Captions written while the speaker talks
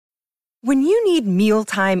When you need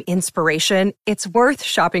mealtime inspiration, it's worth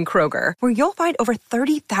shopping Kroger, where you'll find over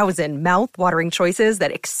 30,000 mouth-watering choices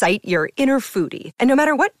that excite your inner foodie. And no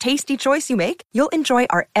matter what tasty choice you make, you'll enjoy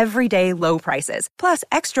our everyday low prices, plus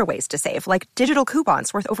extra ways to save, like digital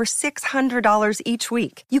coupons worth over $600 each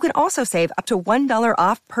week. You can also save up to $1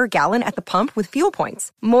 off per gallon at the pump with fuel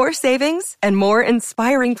points. More savings and more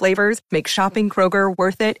inspiring flavors make shopping Kroger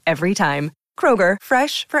worth it every time. Kroger,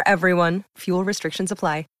 fresh for everyone. Fuel restrictions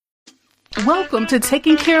apply. Welcome to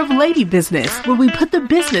Taking Care of Lady Business, where we put the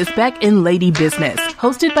business back in lady business.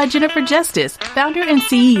 Hosted by Jennifer Justice, founder and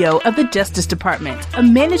CEO of the Justice Department, a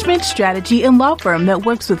management strategy and law firm that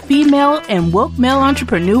works with female and woke male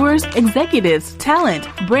entrepreneurs, executives, talent,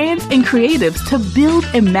 brands, and creatives to build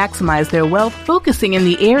and maximize their wealth, focusing in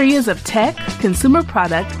the areas of tech, consumer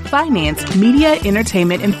product, finance, media,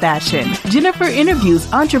 entertainment, and fashion. Jennifer interviews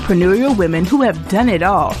entrepreneurial women who have done it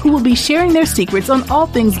all, who will be sharing their secrets on all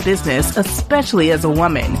things business, especially as a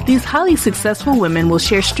woman. These highly successful women will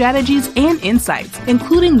share strategies and insights,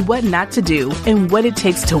 including what not to do and what it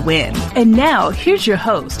takes to win. And now, here's your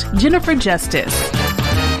host, Jennifer Justice.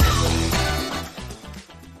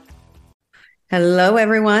 Hello,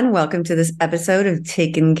 everyone. Welcome to this episode of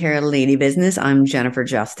Taking Care of Lady Business. I'm Jennifer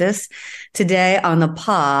Justice. Today on the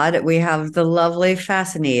pod, we have the lovely,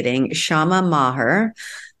 fascinating Shama Maher.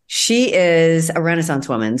 She is a Renaissance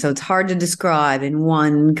woman, so it's hard to describe in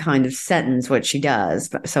one kind of sentence what she does.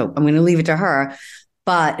 So I'm going to leave it to her.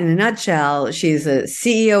 But in a nutshell, she's a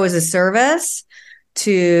CEO as a service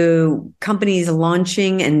to companies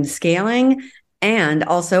launching and scaling, and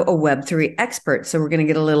also a Web3 expert. So we're going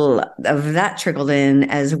to get a little of that trickled in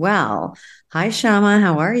as well. Hi, Shama.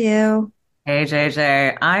 How are you? Hey,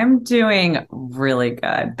 JJ. I'm doing really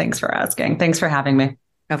good. Thanks for asking. Thanks for having me.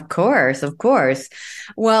 Of course, of course.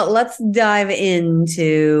 Well, let's dive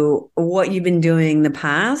into what you've been doing in the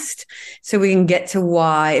past so we can get to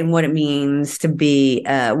why and what it means to be,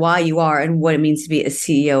 why you are and what it means to be a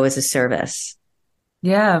CEO as a service.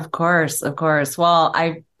 Yeah, of course. Of course. Well,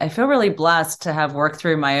 I feel really blessed to have worked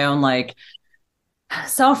through my own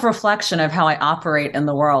self-reflection of how I operate in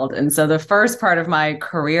the world. And so the first part of my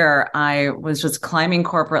career, I was just climbing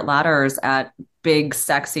corporate ladders at big,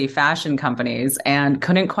 sexy fashion companies and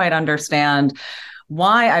couldn't quite understand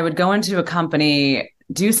why I would go into a company,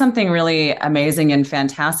 do something really amazing and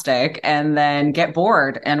fantastic, and then get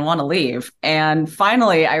bored and want to leave. And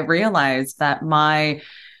finally, I realized that my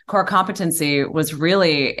core competency was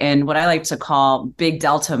really in what I like to call big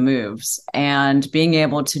delta moves and being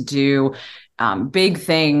able to do big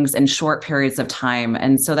things in short periods of time.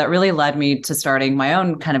 And so that really led me to starting my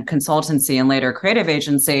own kind of consultancy and later creative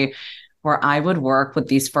agency, where I would work with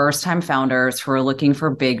these first-time founders who are looking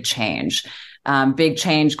for big change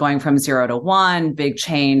going from 0 to 1, big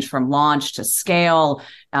change from launch to scale,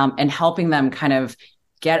 and helping them kind of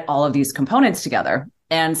get all of these components together.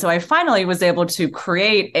 And so I finally was able to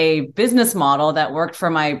create a business model that worked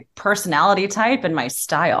for my personality type and my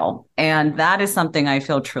style. And that is something I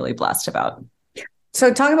feel truly blessed about.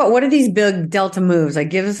 So talk about, what are these big delta moves? Like,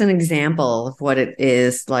 give us an example of what it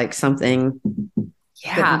is, like something.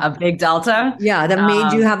 Yeah, a big delta. Yeah, that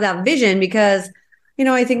made you have that vision, because,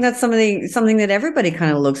 I think that's something that everybody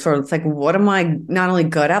kind of looks for. It's like, what am I not only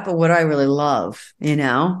good at, but what do I really love,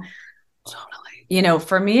 Totally.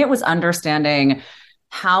 For me, it was understanding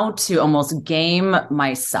how to almost game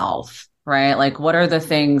myself, right? Like, what are the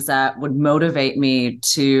things that would motivate me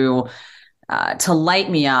to light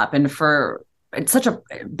me up? And it's such a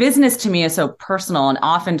business to me is so personal and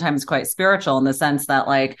oftentimes quite spiritual, in the sense that,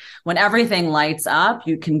 like, when everything lights up,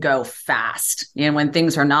 you can go fast. When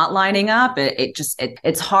things are not lining up,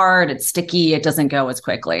 it's hard, it's sticky, it doesn't go as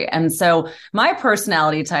quickly. And so my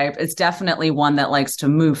personality type is definitely one that likes to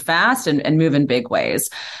move fast and move in big ways.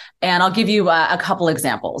 And I'll give you a couple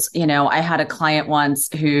examples. I had a client once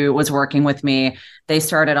who was working with me. They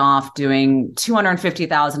started off doing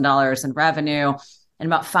 $250,000 in revenue. In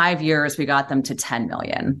about 5 years, we got them to 10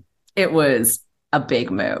 million. It was a big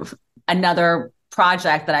move. Another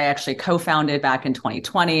project that I actually co-founded back in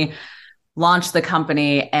 2020, launched the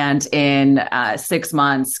company, and in 6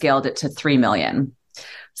 months scaled it to 3 million.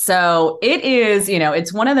 So it is,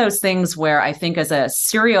 it's one of those things where I think, as a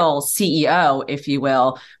serial CEO, if you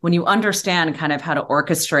will, when you understand kind of how to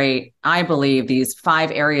orchestrate, I believe, these 5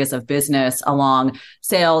 areas of business along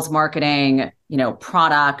sales, marketing,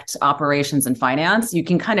 product operations and finance, you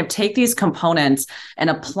can kind of take these components and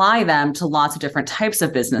apply them to lots of different types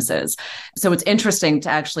of businesses. So it's interesting to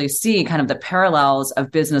actually see kind of the parallels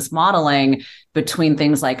of business modeling between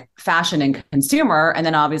things like fashion and consumer, and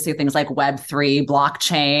then obviously things like Web3,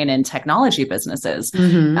 blockchain, and technology businesses.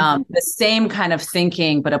 The same kind of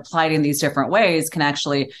thinking, but applied in these different ways, can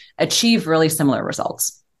actually achieve really similar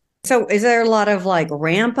results. So is there a lot of like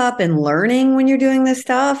ramp up and learning when you're doing this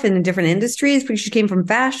stuff in different industries? Because you came from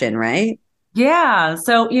fashion, right? Yeah.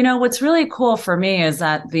 So, what's really cool for me is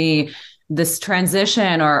that this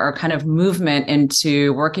transition or kind of movement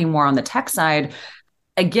into working more on the tech side,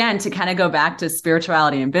 again, to kind of go back to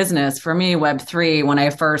spirituality and business, for me, Web3, when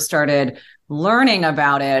I first started learning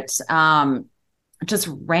about it, just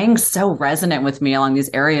rang so resonant with me along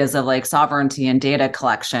these areas of like sovereignty and data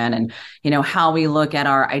collection and, how we look at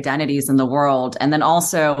our identities in the world. And then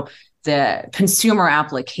also the consumer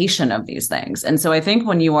application of these things. And so I think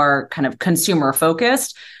when you are kind of consumer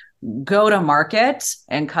focused, go to market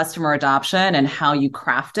and customer adoption and how you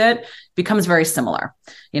craft it becomes very similar.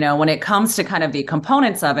 When it comes to kind of the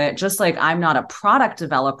components of it, just like I'm not a product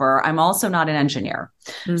developer, I'm also not an engineer.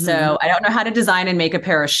 So I don't know how to design and make a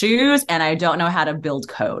pair of shoes, and I don't know how to build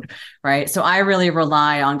code, right? So I really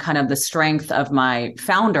rely on kind of the strength of my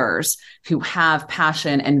founders who have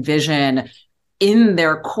passion and vision in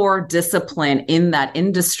their core discipline in that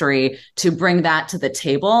industry to bring that to the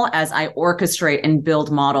table as I orchestrate and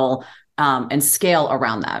build model and scale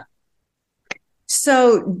around that.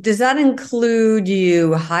 So does that include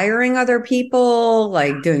you hiring other people,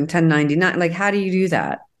 like doing 1099? Like, how do you do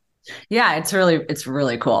that? Yeah, it's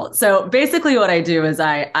really cool. So basically what I do is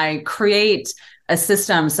I create a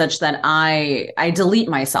system such that I delete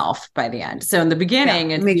myself by the end. So in the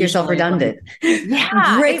beginning, it's make yourself redundant.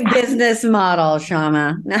 Yeah, great business model,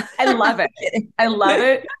 Shama. I love it. I love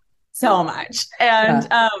it so much. And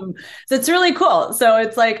so it's really cool. So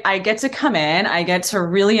it's like I get to come in, I get to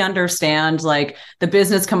really understand like the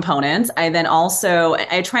business components. I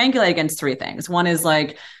triangulate against three things. One is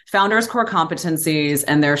like founders' core competencies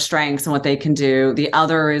and their strengths and what they can do. The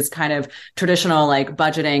other is kind of traditional like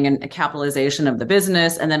budgeting and capitalization of the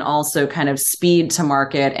business, and then also kind of speed to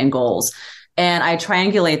market and goals. And I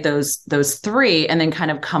triangulate those three and then kind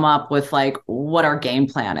of come up with like what our game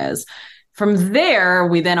plan is. From there,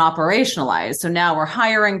 we then operationalize. So now we're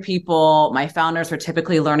hiring people. My founders are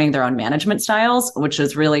typically learning their own management styles, which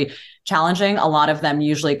is really challenging. A lot of them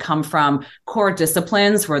usually come from core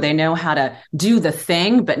disciplines where they know how to do the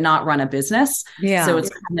thing, but not run a business. Yeah. So it's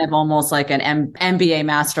kind of almost like an MBA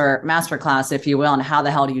master class, if you will, on how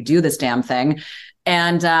the hell do you do this damn thing?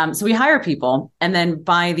 And so we hire people. And then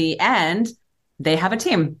by the end, they have a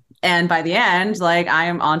team. And by the end, like I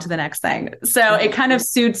am on to the next thing. So it kind of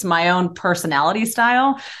suits my own personality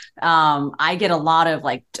style. I get a lot of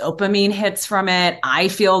like dopamine hits from it. I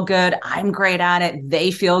feel good. I'm great at it.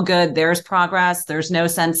 They feel good. There's progress. There's no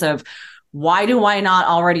sense of why do I not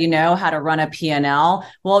already know how to run a P&L?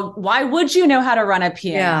 Well, why would you know how to run a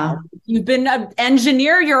P&L? Yeah. You've been an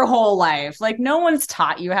engineer your whole life. Like no one's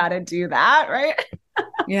taught you how to do that, right?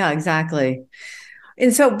 Yeah, exactly.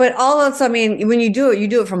 And so, but all else, I mean, when you do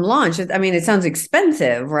it from launch. I mean, it sounds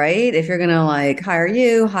expensive, right? If you're going to like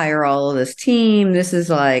hire all of this team, this is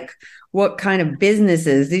like, what kind of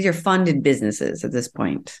businesses? These are funded businesses at this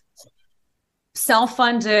point.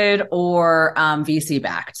 Self-funded or VC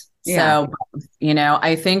backed. Yeah. So,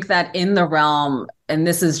 I think that in the realm, and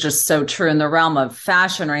this is just so true in the realm of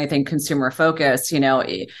fashion or anything consumer focused,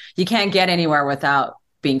 you can't get anywhere without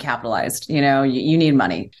being capitalized. You need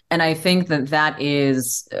money. And I think that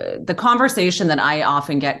is the conversation that I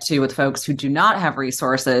often get to with folks who do not have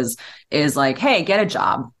resources is like, hey, get a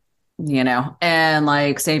job, and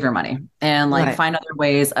like save your money and like find other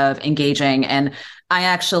ways of engaging. And I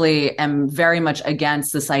actually am very much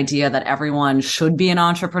against this idea that everyone should be an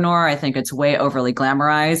entrepreneur. I think it's way overly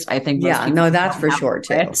glamorized. I think most people that's for sure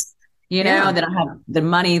too. They don't have the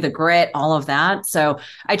money, the grit, all of that. So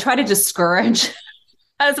I try to discourage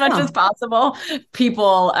as much as possible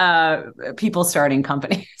people starting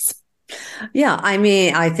companies. Yeah, I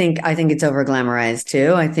mean, I think it's over glamorized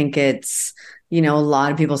too. I think it's a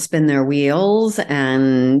lot of people spin their wheels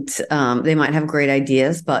and they might have great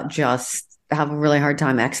ideas, but just have a really hard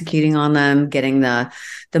time executing on them, getting the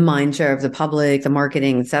mind share of the public, the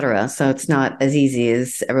marketing, et cetera. So it's not as easy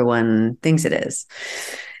as everyone thinks it is.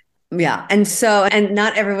 Yeah. And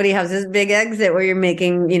not everybody has this big exit where you're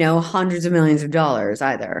making, hundreds of millions of dollars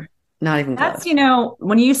either. Not even close. That's,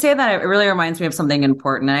 when you say that, it really reminds me of something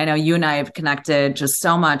important. And I know you and I have connected just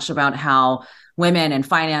so much about how women and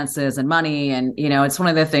finances and money. And, it's one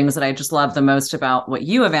of the things that I just love the most about what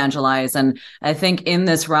you evangelize. And I think in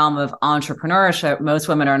this realm of entrepreneurship, most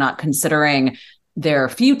women are not considering their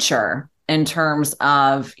future in terms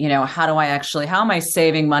of, how am I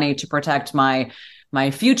saving money to protect my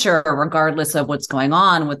future, regardless of what's going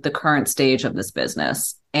on with the current stage of this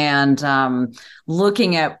business. And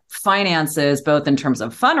looking at finances, both in terms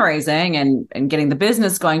of fundraising and getting the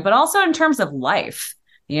business going, but also in terms of life.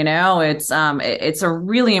 It's a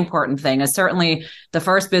really important thing. As certainly the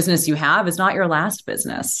first business you have is not your last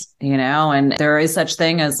business, and there is such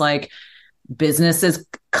thing as like businesses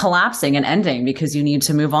collapsing and ending because you need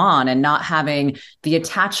to move on and not having the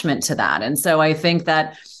attachment to that. And so I think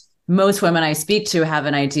that most women I speak to have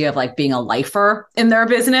an idea of like being a lifer in their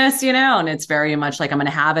business, and it's very much like I'm going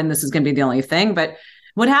to have it and this is going to be the only thing. But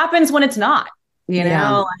what happens when it's not,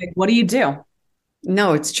 like, what do you do?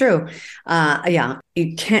 No, it's true.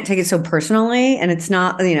 You can't take it so personally. And it's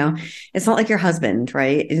not, it's not like your husband,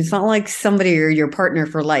 right? It's not like somebody or your partner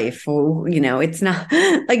for life. It's not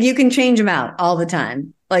like you can change them out all the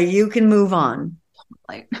time. Like you can move on.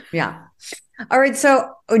 Yeah. All right.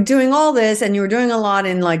 So doing all this, and you were doing a lot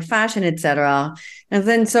in like fashion, et cetera. And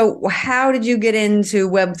then, so how did you get into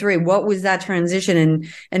Web3? What was that transition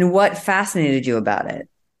and what fascinated you about it?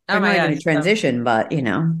 Oh my God. Transition, but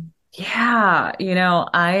Yeah.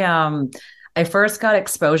 I first got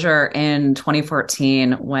exposure in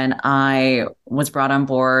 2014 when I was brought on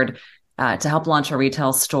board to help launch a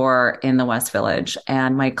retail store in the West Village.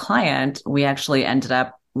 And my client, we actually ended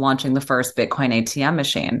up launching the first Bitcoin ATM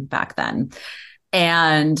machine back then.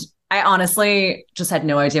 And I honestly just had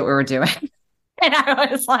no idea what we were doing. And I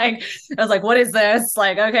was like, what is this?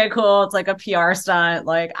 Like, okay, cool. It's like a PR stunt.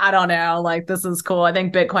 Like, I don't know. Like, this is cool. I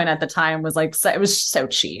think Bitcoin at the time was like, it was so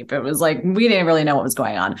cheap. It was like, we didn't really know what was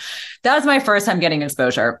going on. That was my first time getting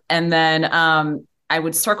exposure. And then, I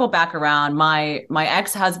would circle back around. My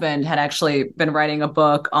ex-husband had actually been writing a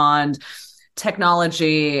book on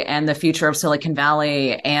technology and the future of Silicon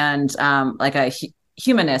Valley and, like a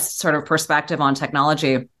humanist sort of perspective on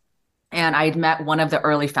technology. And I'd met one of the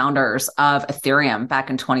early founders of Ethereum back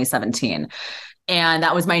in 2017. And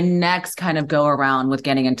that was my next kind of go around with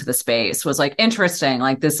getting into the space. Was like, interesting,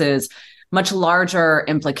 like this is much larger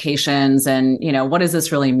implications and, what does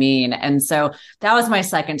this really mean? And so that was my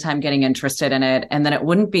second time getting interested in it. And then it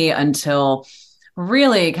wouldn't be until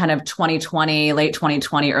really kind of 2020, late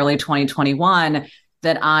 2020, early 2021,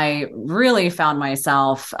 that I really found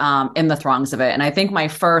myself in the throngs of it. And I think my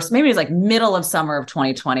first, maybe it was like middle of summer of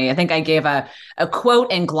 2020, I think I gave a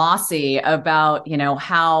quote in Glossy about,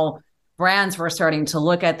 how brands were starting to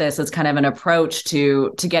look at this as kind of an approach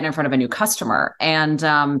to get in front of a new customer. And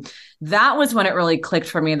that was when it really clicked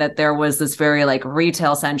for me that there was this very like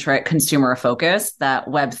retail centric consumer focus that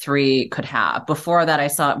Web3 could have. Before that, I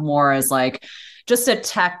saw it more as like just a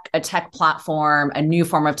tech platform, a new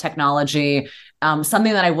form of technology,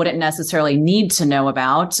 something that I wouldn't necessarily need to know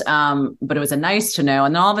about, but it was a nice to know.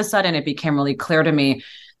 And then all of a sudden it became really clear to me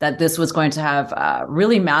that this was going to have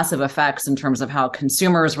really massive effects in terms of how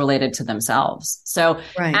consumers related to themselves. So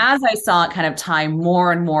as I saw it kind of tie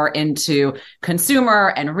more and more into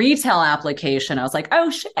consumer and retail application, I was like, oh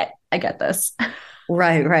shit, I get this.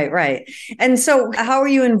 Right. And so how are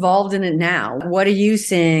you involved in it now? What are you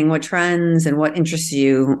seeing? What trends and what interests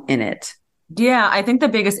you in it? Yeah, I think the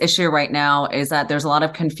biggest issue right now is that there's a lot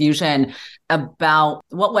of confusion about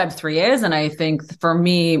what Web3 is. And I think for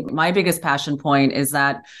me, my biggest passion point is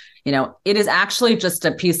that, it is actually just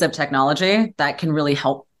a piece of technology that can really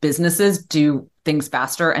help businesses do things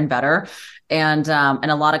faster and better. And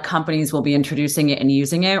a lot of companies will be introducing it and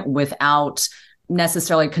using it without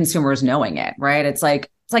necessarily consumers knowing it, right? It's like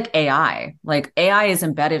AI. Like AI is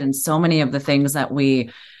embedded in so many of the things that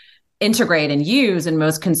we integrate and use, and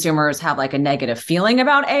most consumers have like a negative feeling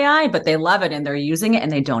about AI, but they love it and they're using it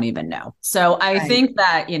and they don't even know. So I think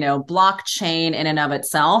that, blockchain in and of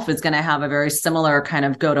itself is going to have a very similar kind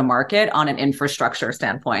of go to market on an infrastructure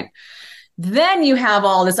standpoint. Then you have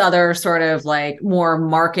all this other sort of like more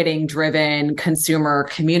marketing driven consumer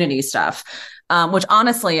community stuff, which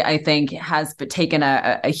honestly, I think has taken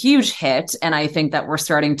a huge hit. And I think that we're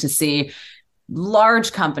starting to see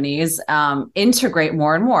large companies integrate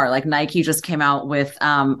more and more. Like Nike just came out with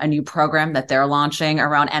a new program that they're launching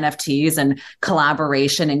around NFTs and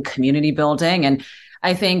collaboration and community building. And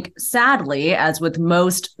I think sadly, as with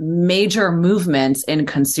most major movements in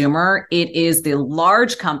consumer, it is the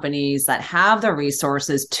large companies that have the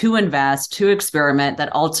resources to invest, to experiment,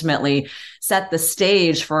 that ultimately set the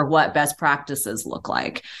stage for what best practices look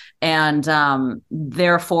like. And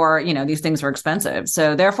therefore, these things are expensive.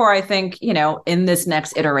 So therefore, I think, in this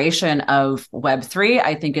next iteration of Web3,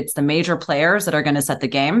 I think it's the major players that are going to set the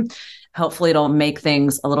game. Hopefully it'll make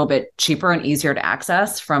things a little bit cheaper and easier to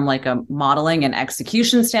access from like a modeling and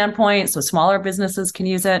execution standpoint. So smaller businesses can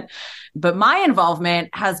use it. But my involvement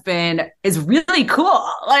is really cool.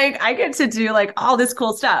 Like I get to do like all this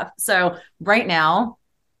cool stuff. So right now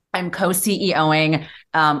I'm co-CEOing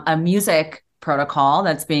a music protocol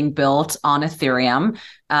that's being built on Ethereum,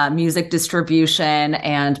 music distribution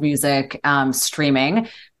and music streaming.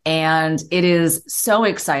 And it is so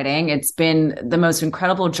exciting. It's been the most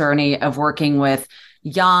incredible journey of working with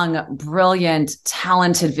young, brilliant,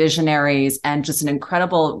 talented visionaries and just an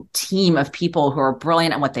incredible team of people who are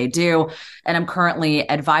brilliant at what they do. And I'm currently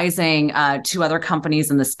advising two other companies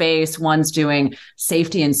in the space. One's doing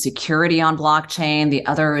safety and security on blockchain. The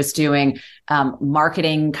other is doing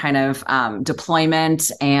marketing kind of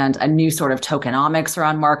deployment and a new sort of tokenomics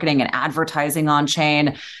around marketing and advertising on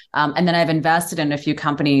chain. And then I've invested in a few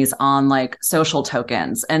companies on like social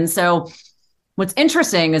tokens. And so what's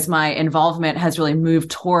interesting is my involvement has really moved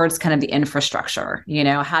towards kind of the infrastructure.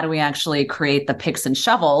 How do we actually create the picks and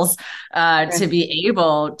shovels to be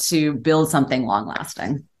able to build something long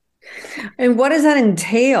lasting? And what does that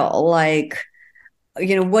entail? Like,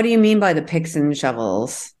 what do you mean by the picks and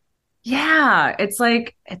shovels? Yeah, it's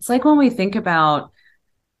like when we think about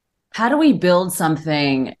how do we build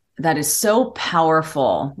something that is so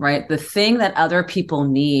powerful, right? The thing that other people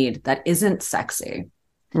need that isn't sexy.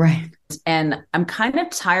 Right. And I'm kind of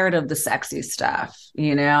tired of the sexy stuff.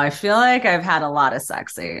 I feel like I've had a lot of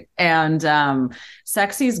sexy, and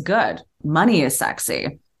sexy is good. Money is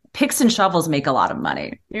sexy. Picks and shovels make a lot of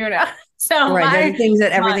money, So right, things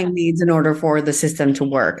that everything needs in order for the system to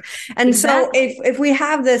work. And exactly. So if we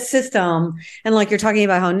have this system and like you're talking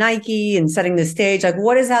about how Nike and setting the stage, like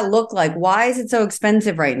what does that look like? Why is it so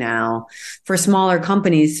expensive right now for smaller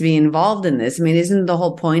companies to be involved in this? I mean, isn't the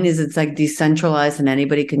whole point is it's like decentralized and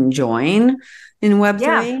anybody can join in Web3?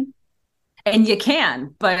 Yeah. And you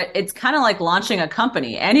can, but it's kind of like launching a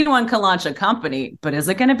company. Anyone can launch a company, but is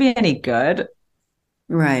it going to be any good?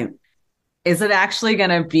 Right. Is it actually going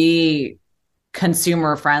to be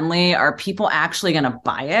consumer friendly? Are people actually going to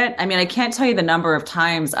buy it? I mean, I can't tell you the number of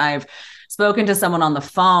times I've spoken to someone on the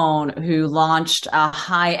phone who launched a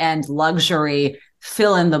high-end luxury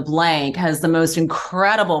fill in the blank, has the most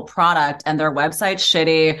incredible product, and their website's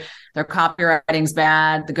shitty. Their copywriting's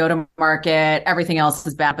bad. The go-to-market, everything else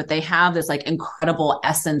is bad, but they have this like incredible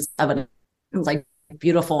essence of it. It's like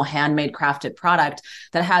beautiful handmade crafted product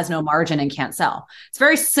that has no margin and can't sell. It's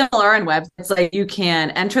very similar in web. It's like you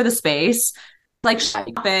can enter the space, like shop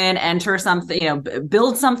in, enter something,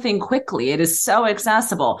 build something quickly. It is so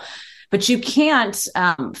accessible, but you can't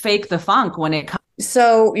fake the funk when it comes.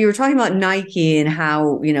 So you were talking about Nike and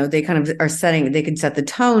how, they kind of are they can set the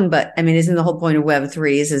tone, but I mean, isn't the whole point of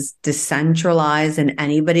Web3 is decentralized and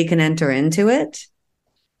anybody can enter into it?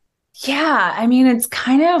 Yeah. I mean, it's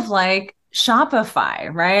kind of like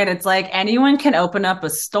Shopify, right? It's like anyone can open up a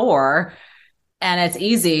store and it's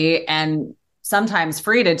easy and sometimes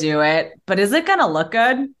free to do it, but is it going to look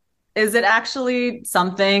good? Is it actually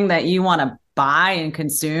something that you want to buy and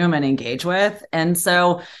consume and engage with? And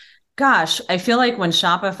so, gosh, I feel like when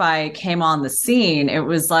Shopify came on the scene, it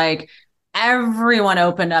was like everyone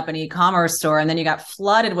opened up an e-commerce store and then you got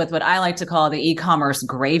flooded with what I like to call the e-commerce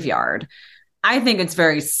graveyard. I think it's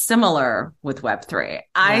very similar with Web3. Right.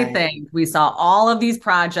 I think we saw all of these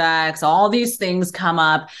projects, all these things come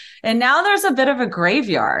up, and now there's a bit of a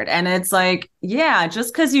graveyard. And it's like, yeah,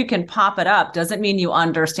 just because you can pop it up doesn't mean you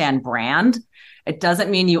understand brand. It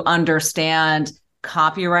doesn't mean you understand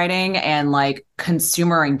copywriting and like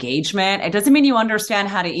consumer engagement. It doesn't mean you understand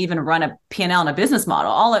how to even run a P&L and a business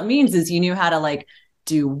model. All it means is you knew how to like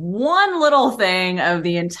do one little thing of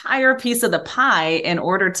the entire piece of the pie in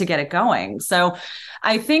order to get it going. So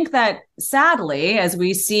I think that sadly, as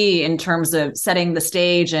we see in terms of setting the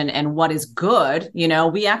stage and what is good,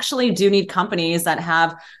 we actually do need companies that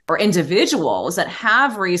have, or individuals that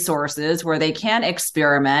have resources where they can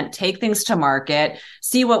experiment, take things to market,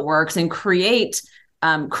 see what works, and create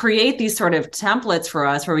these sort of templates for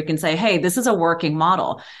us where we can say, hey, this is a working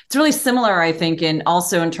model. It's really similar, I think,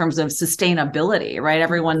 also in terms of sustainability, right?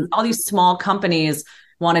 All these small companies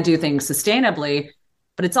want to do things sustainably,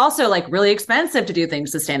 but it's also like really expensive to do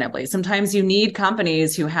things sustainably. Sometimes you need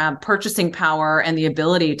companies who have purchasing power and the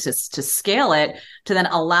ability to scale it to then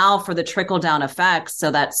allow for the trickle down effects so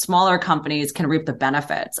that smaller companies can reap the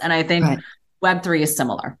benefits. And I think Web3 is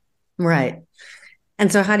similar. Right.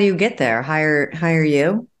 And so how do you get there? Hire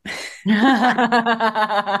you? Have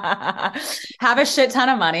a shit ton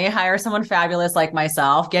of money, hire someone fabulous like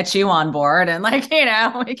myself, get you on board, and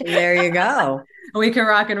There you go. we can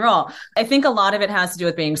rock and roll. I think a lot of it has to do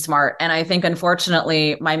with being smart. And I think,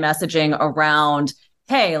 unfortunately, my messaging around,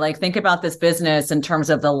 hey, like think about this business in terms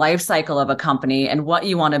of the life cycle of a company and what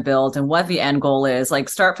you want to build and what the end goal is, like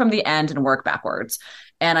start from the end and work backwards.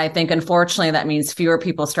 And I think, unfortunately, that means fewer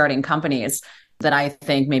people starting companies that I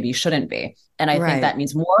think maybe shouldn't be. And I think that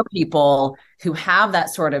means more people who have that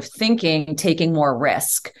sort of thinking, taking more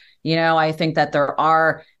risk. I think that there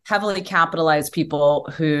are heavily capitalized people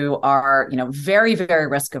who are, very, very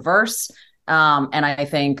risk averse. And I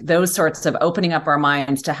think those sorts of opening up our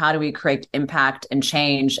minds to how do we create impact and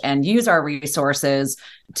change and use our resources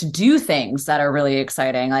to do things that are really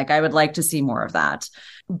exciting. Like I would like to see more of that.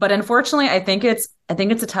 But unfortunately, I think it's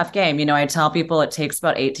a tough game. I tell people it takes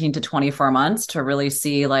about 18 to 24 months to really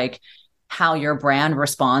see like how your brand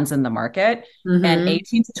responds in the market. Mm-hmm. And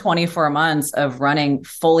 18 to 24 months of running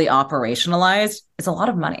fully operationalized is a lot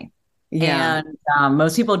of money. Yeah. And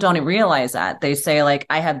most people don't realize that. They say like,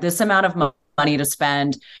 I have this amount of money to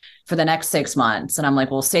spend for the next 6 months. And I'm like,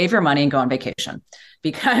 well, save your money and go on vacation.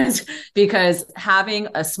 Because having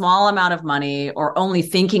a small amount of money or only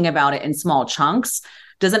thinking about it in small chunks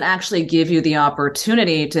doesn't actually give you the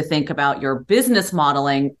opportunity to think about your business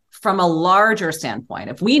modeling from a larger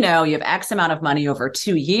standpoint. If we know you have X amount of money over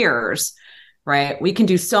 2 years, right, we can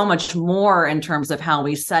do so much more in terms of how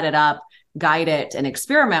we set it up, guide it, and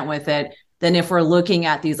experiment with it than if we're looking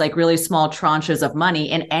at these like really small tranches of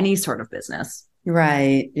money in any sort of business.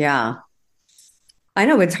 Right. Yeah. I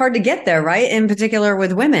know it's hard to get there, right? In particular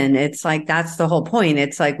with women, it's like, that's the whole point.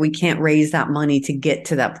 It's like, we can't raise that money to get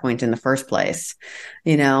to that point in the first place,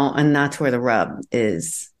 and that's where the rub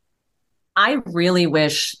is. I really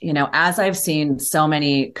wish, as I've seen so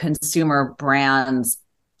many consumer brands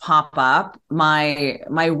pop up, my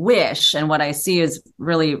wish and what I see is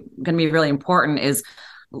really going to be really important is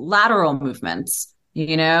lateral movements.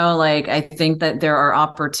 Like I think that there are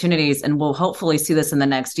opportunities, and we'll hopefully see this in the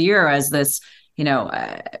next year as this,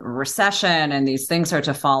 recession and these things start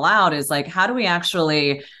to fall out, is like, how do we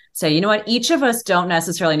actually say, what, each of us don't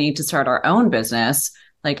necessarily need to start our own business.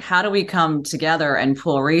 Like, how do we come together and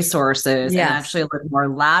pool resources and actually look more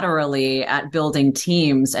laterally at building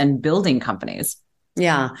teams and building companies?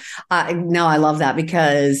 Yeah. No, I love that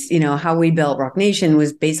because, how we built Rock Nation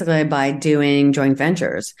was basically by doing joint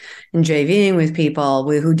ventures and JVing with people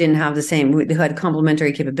who didn't have the same, who had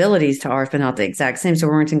complementary capabilities to ours, but not the exact same. So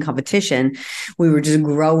we weren't in competition. We were just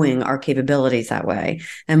growing our capabilities that way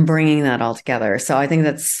and bringing that all together. So I think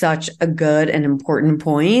that's such a good and important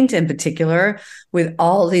point, in particular with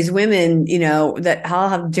all these women, that all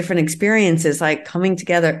have different experiences, like coming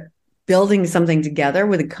together, building something together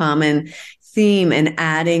with a common theme and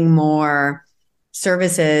adding more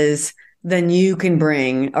services than you can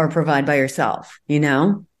bring or provide by yourself,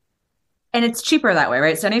 And it's cheaper that way,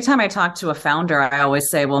 right? So anytime I talk to a founder, I always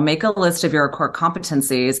say, well, make a list of your core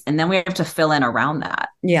competencies, and then we have to fill in around that.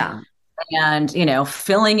 Yeah. And,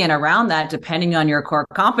 filling in around that, depending on your core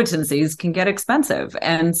competencies, can get expensive.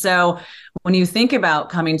 And so when you think about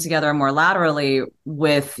coming together more laterally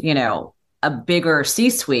with, a bigger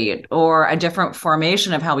C-suite or a different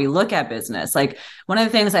formation of how we look at business. Like one of the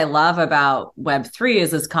things I love about Web3 is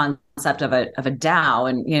this concept of a DAO,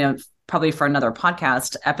 and, probably for another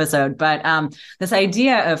podcast episode, but this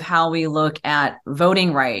idea of how we look at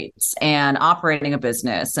voting rights and operating a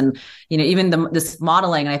business. And, even this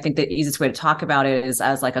modeling, and I think the easiest way to talk about it is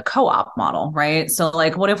as like a co-op model, right? So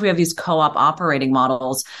like, what if we have these co-op operating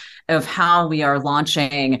models of how we are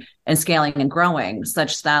launching and scaling and growing,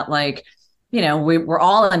 such that like, we're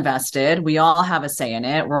all invested. We all have a say in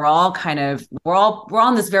it. We're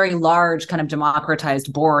on this very large kind of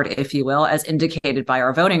democratized board, if you will, as indicated by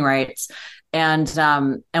our voting rights. And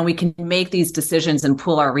we can make these decisions and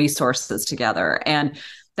pool our resources together. And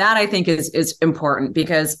that I think is important,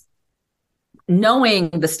 because knowing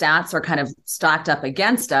the stats are kind of stacked up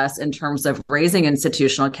against us in terms of raising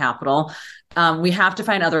institutional capital, we have to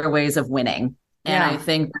find other ways of winning. And I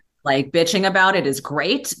think like bitching about it is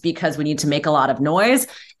great because we need to make a lot of noise.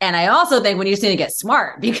 And I also think we just need to get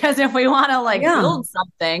smart, because if we want to build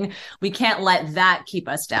something, we can't let that keep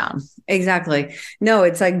us down. Exactly. No,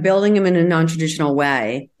 it's like building them in a non-traditional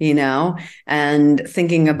way, and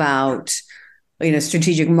thinking about,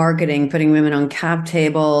 strategic marketing, putting women on cap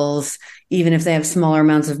tables, even if they have smaller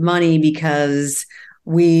amounts of money, because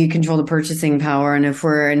we control the purchasing power. And if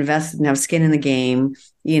we're invested and have skin in the game,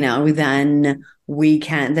 then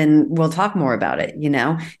we'll talk more about it,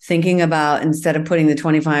 thinking about, instead of putting the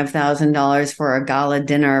 $25,000 for a gala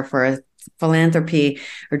dinner for a philanthropy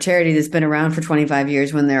or charity that's been around for 25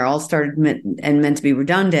 years when they're all started and meant to be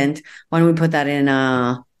redundant. Why don't we put that in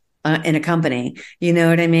a company, you know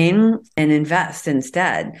what I mean? And invest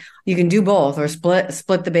instead. You can do both or split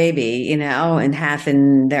the baby, in half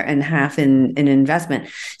in there and half in investment.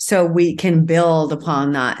 So we can build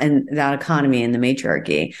upon that and that economy and the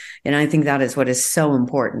matriarchy. And I think that is what is so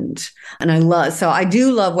important. And I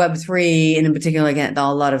do love Web3 and in particular, again,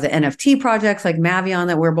 a lot of the NFT projects like Mavion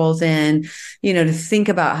that we're both in, to think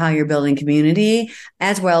about how you're building community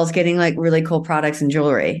as well as getting like really cool products and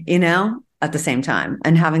jewelry, at the same time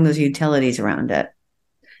and having those utilities around it.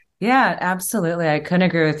 Yeah, absolutely. I couldn't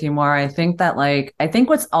agree with you more. I think that I think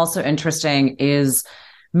what's also interesting is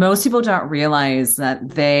most people don't realize that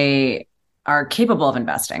they are capable of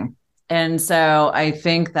investing. And so I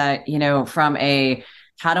think that, from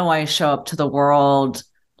how do I show up to the world,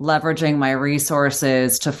 leveraging my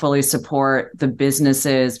resources to fully support the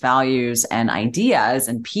businesses, values, and ideas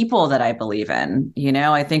and people that I believe in.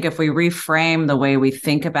 I think if we reframe the way we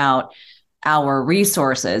think about our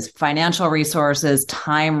resources, financial resources,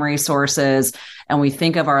 time resources, and we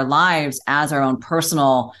think of our lives as our own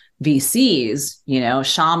personal VCs,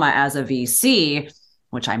 Shama as a VC,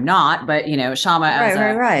 which I'm not, but Shama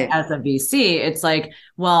as a VC, it's like,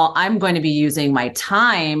 well, I'm going to be using my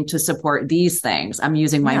time to support these things. I'm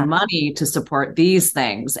using my money to support these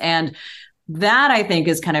things. And that I think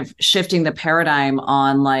is kind of shifting the paradigm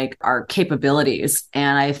on our capabilities.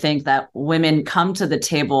 And I think that women come to the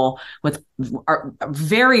table are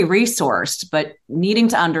very resourced, but needing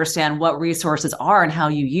to understand what resources are and how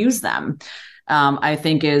you use them, I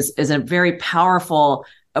think is a very powerful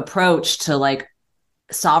approach to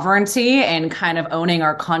sovereignty and kind of owning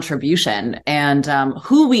our contribution. And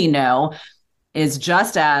who we know is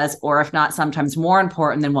just as, or if not sometimes more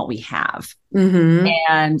important than what we have. Mm-hmm.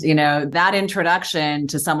 And, that introduction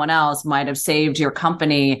to someone else might have saved your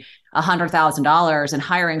company $100,000 in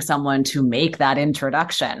hiring someone to make that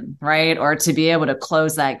introduction, right? Or to be able to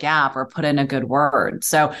close that gap or put in a good word.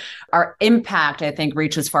 So our impact, I think,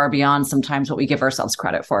 reaches far beyond sometimes what we give ourselves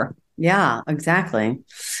credit for. Yeah, exactly.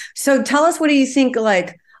 So tell us, what do you think,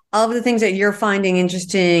 all of the things that you're finding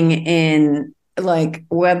interesting in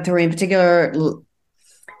Web3 in particular,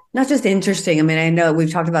 not just interesting. I mean, I know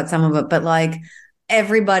we've talked about some of it, but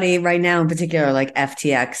everybody right now in particular,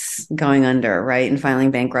 FTX going under, right? And filing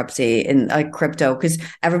bankruptcy and crypto, because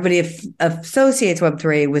everybody associates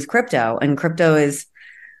Web3 with crypto, and crypto is,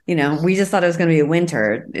 we just thought it was going to be a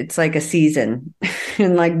winter. It's like a season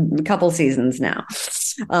and a couple seasons now.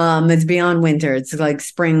 It's beyond winter. It's like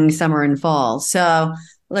spring, summer, and fall. So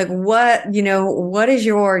what is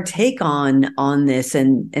your take on this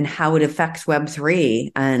and how it affects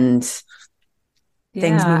Web3 and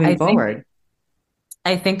things moving forward?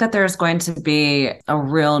 I think that there's going to be a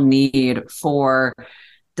real need for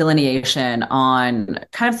delineation on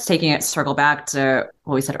kind of taking it circle back to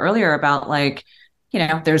what we said earlier about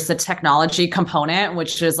there's the technology component,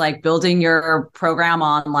 which is building your program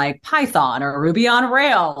on Python or Ruby on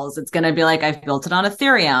Rails. It's going to be I've built it on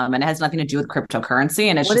Ethereum, and it has nothing to do with cryptocurrency.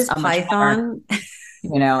 And it's what just is Python?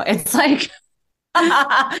 It's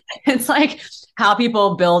it's how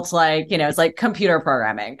people built it's computer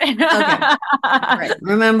programming. Okay. Right.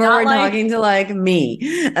 Remember, we're talking to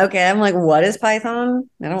me. Okay. I'm what is Python?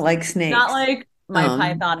 I don't like snakes. Not my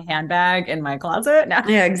Python handbag in my closet. No.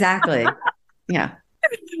 Yeah, exactly. Yeah.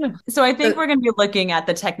 So I think we're going to be looking at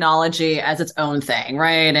the technology as its own thing,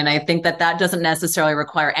 right? And I think that doesn't necessarily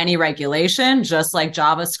require any regulation, just like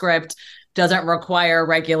JavaScript doesn't require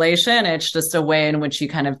regulation. It's just a way in which you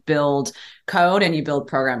kind of build code and you build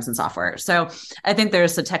programs and software. So I think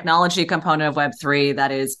there's a technology component of Web3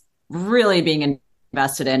 that is really being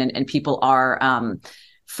invested in, and people are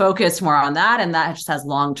focused more on that. And that just has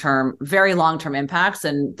very long-term impacts.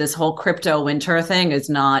 And this whole crypto winter thing is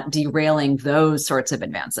not derailing those sorts of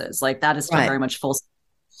advances. That is still very much full.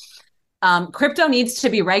 Crypto needs to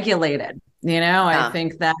be regulated. I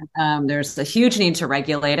think that there's a huge need to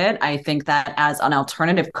regulate it. I think that as an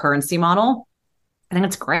alternative currency model, I think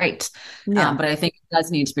it's great. Yeah. But I think it does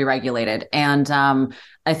need to be regulated. And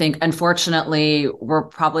I think, unfortunately, we're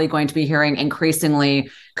probably going to be hearing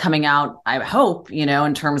increasingly coming out, I hope,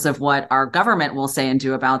 in terms of what our government will say and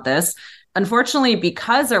do about this. Unfortunately,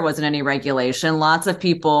 because there wasn't any regulation, lots of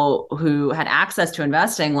people who had access to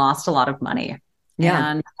investing lost a lot of money.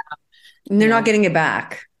 Yeah. And they're not getting it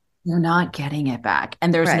back. They're not getting it back.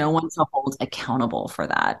 And there's no one to hold accountable for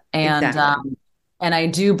that. And exactly. And I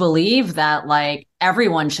do believe that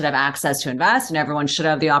everyone should have access to invest, and everyone should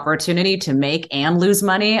have the opportunity to make and lose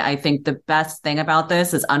money. I think the best thing about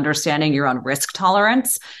this is understanding your own risk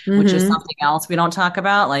tolerance, which is something else we don't talk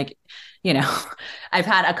about. I've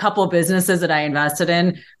had a couple businesses that I invested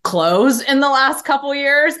in close in the last couple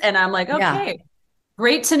years. And I'm like, okay,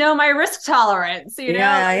 great to know my risk tolerance,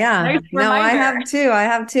 Yeah. Nice no, I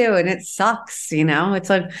have too. And it sucks, it's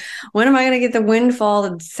like, when am I going to get the windfall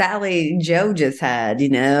that Sally Joe just had? You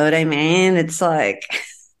know what I mean? It's like,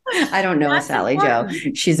 I don't know a Sally Joe.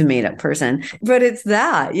 She's a made up person, but it's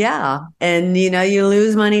that. Yeah. And, you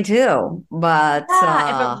lose money too, but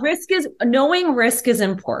knowing risk is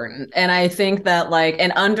important. And I think that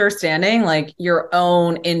and understanding your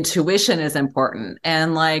own intuition is important.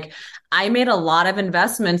 And I made a lot of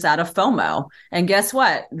investments out of FOMO, and guess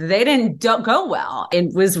what? They didn't go well.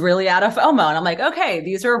 It was really out of FOMO. And I'm like, okay,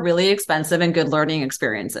 these are really expensive and good learning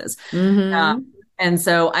experiences. Mm-hmm. And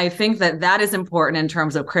so I think that is important in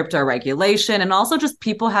terms of crypto regulation, and also just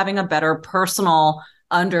people having a better personal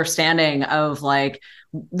understanding of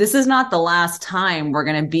this is not the last time we're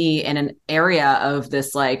going to be in an area of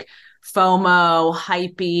this FOMO,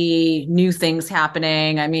 hypey, new things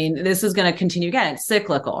happening. I mean, this is going to continue again. It's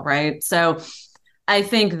cyclical, right? So I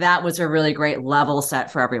think that was a really great level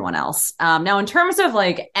set for everyone else. Now, in terms of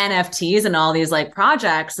NFTs and all these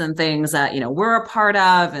projects and things that, we're a part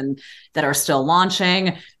of and that are still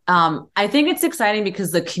launching, I think it's exciting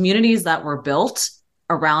because the communities that were built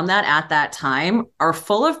around that at that time are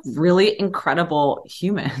full of really incredible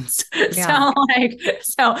humans. Yeah.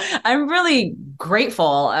 So I'm really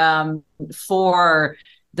grateful for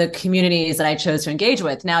the communities that I chose to engage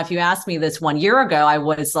with. Now, if you asked me this 1 year ago, I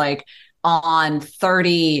was on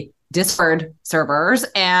 30 Discord servers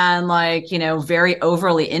and very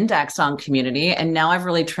overly indexed on community. And now I've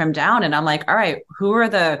really trimmed down and I'm like, all right, who are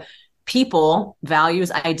the people,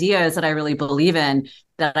 values, ideas that I really believe in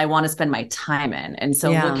that I want to spend my time in? And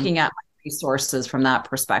so looking at my resources from that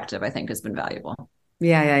perspective, I think has been valuable.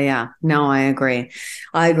 Yeah. No, I agree.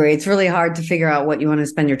 It's really hard to figure out what you want to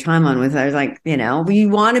spend your time on with. I was like, we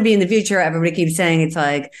want to be in the future. Everybody keeps saying it's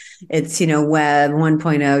web 1.0,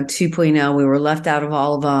 2.0. We were left out of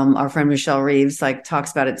all of them. Our friend Michelle Reeves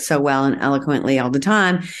talks about it so well and eloquently all the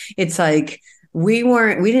time. It's we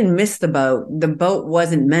didn't miss the boat. The boat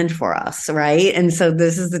wasn't meant for us. Right. And so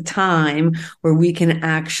this is the time where we can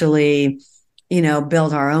actually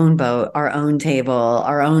build our own boat, our own table,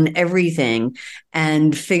 our own everything,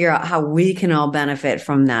 and figure out how we can all benefit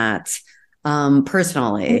from that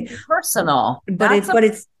personally. Personal. But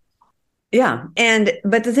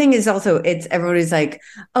the thing is also, everybody's like,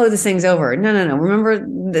 oh, this thing's over. No. Remember,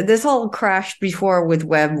 this all crashed before with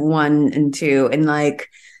Web 1 and 2. And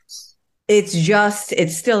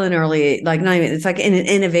it's still an early, not even, it's in an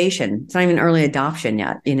innovation. It's not even early adoption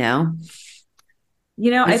yet,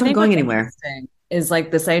 I think not going anywhere is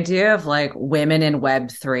this idea of women in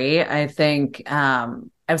Web3. I think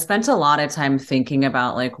I've spent a lot of time thinking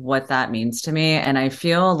about what that means to me. And I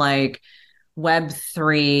feel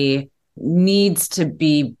Web3 needs to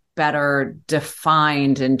be better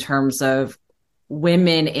defined in terms of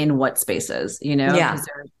women in what spaces, because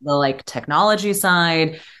there's the technology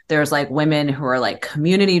side. There's women who are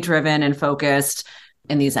community driven and focused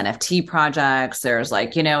in these NFT projects. There's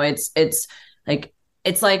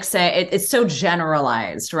it's so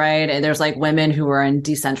generalized, right? And there's women who are in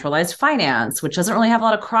decentralized finance, which doesn't really have a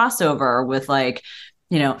lot of crossover with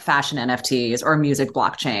fashion NFTs or music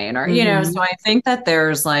blockchain or, so I think that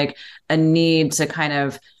there's a need to kind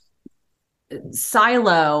of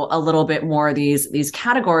silo a little bit more these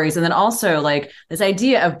categories. And then also this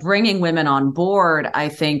idea of bringing women on board, I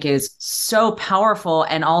think is so powerful.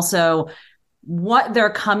 And also what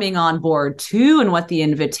they're coming on board to and what the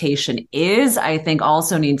invitation is, I think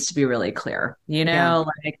also needs to be really clear,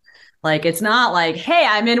 it's not hey,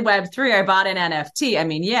 I'm in Web3, I bought an NFT. I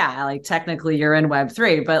mean, technically you're in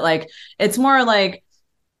Web3, but it's more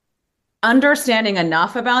understanding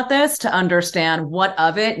enough about this to understand what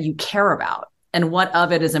of it you care about and what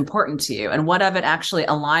of it is important to you and what of it actually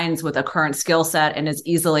aligns with a current skill set and is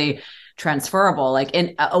easily transferable.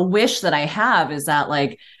 In a wish that I have is that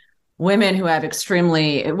women who have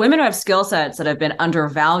skill sets that have been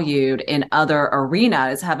undervalued in other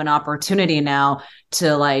arenas have an opportunity now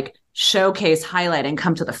to showcase, highlight, and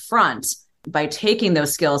come to the front by taking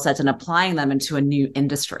those skill sets and applying them into a new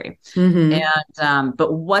industry. Mm-hmm. And,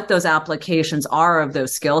 but what those applications are of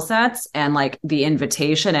those skill sets and the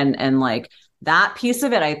invitation and that piece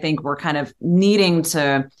of it, I think we're kind of needing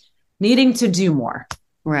to do more.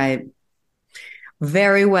 Right.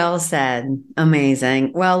 Very well said.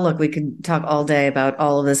 Amazing. Well, look, we could talk all day about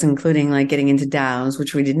all of this, including getting into DAOs,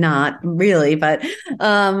 which we did not really, but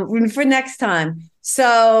for next time.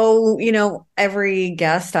 So, every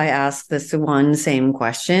guest, I ask this one same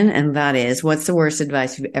question, and that is, what's the worst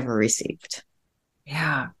advice you've ever received?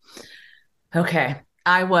 Yeah. Okay.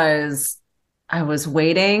 I was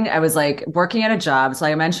waiting. I was like working at a job. So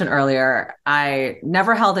like I mentioned earlier, I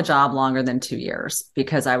never held a job longer than 2 years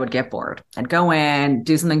because I would get bored. I'd go in,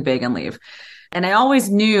 do something big and leave. And I always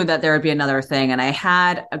knew that there would be another thing. And I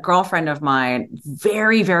had a girlfriend of mine,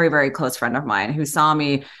 very, very, very close friend of mine, who saw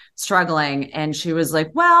me struggling. And she was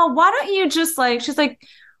like, well, why don't you just like, she's like,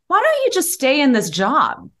 why don't you just stay in this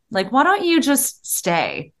job? Like, why don't you just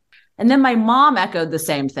stay? And then my mom echoed the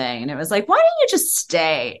same thing. And it was like, why don't you just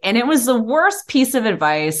stay? And it was the worst piece of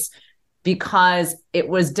advice because it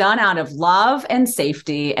was done out of love and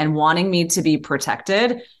safety and wanting me to be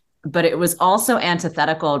protected. But it was also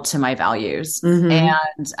antithetical to my values.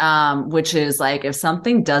 And which is like, if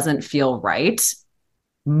something doesn't feel right,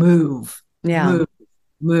 move,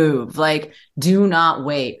 move, like, do not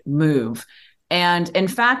wait, move. And in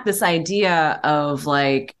fact, this idea of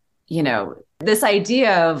like,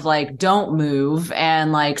 don't move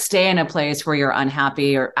and like stay in a place where you're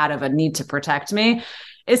unhappy or out of a need to protect me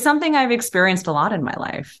is something I've experienced a lot in my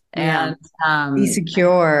life. Yeah. And be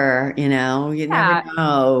secure, you never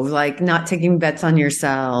know, like not taking bets on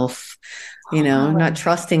yourself, not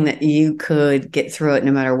trusting that you could get through it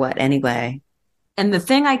no matter what anyway. And the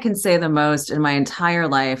thing I can say the most in my entire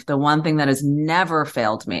life, the one thing that has never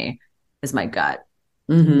failed me is my gut.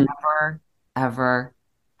 Never, ever,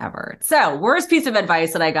 ever. So worst piece of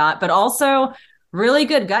advice that I got, but also really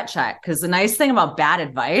good gut check. Because the nice thing about bad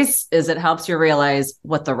advice is it helps you realize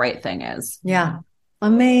what the right thing is. Yeah.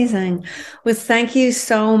 Amazing. Well, thank you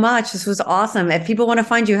so much. This was awesome. If people want to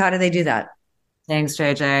find you, how do they do that? Thanks,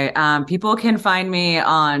 JJ. People can find me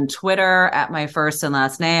on Twitter at my first and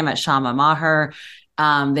last name at Shama Maher.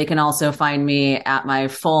 They can also find me at my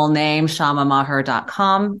full name,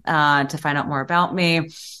 shamamaher.com, to find out more about me.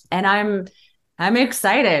 And I'm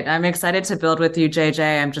excited. I'm excited to build with you,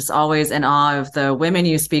 JJ. I'm just always in awe of the women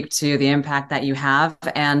you speak to, the impact that you have,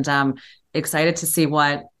 and excited to see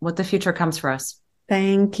what the future comes for us.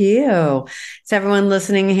 Thank you. To everyone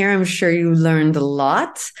listening here, I'm sure you learned a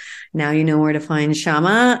lot. Now you know where to find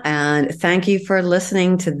Shama. And thank you for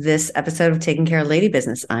listening to this episode of Taking Care of Lady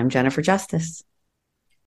Business. I'm Jennifer Justice.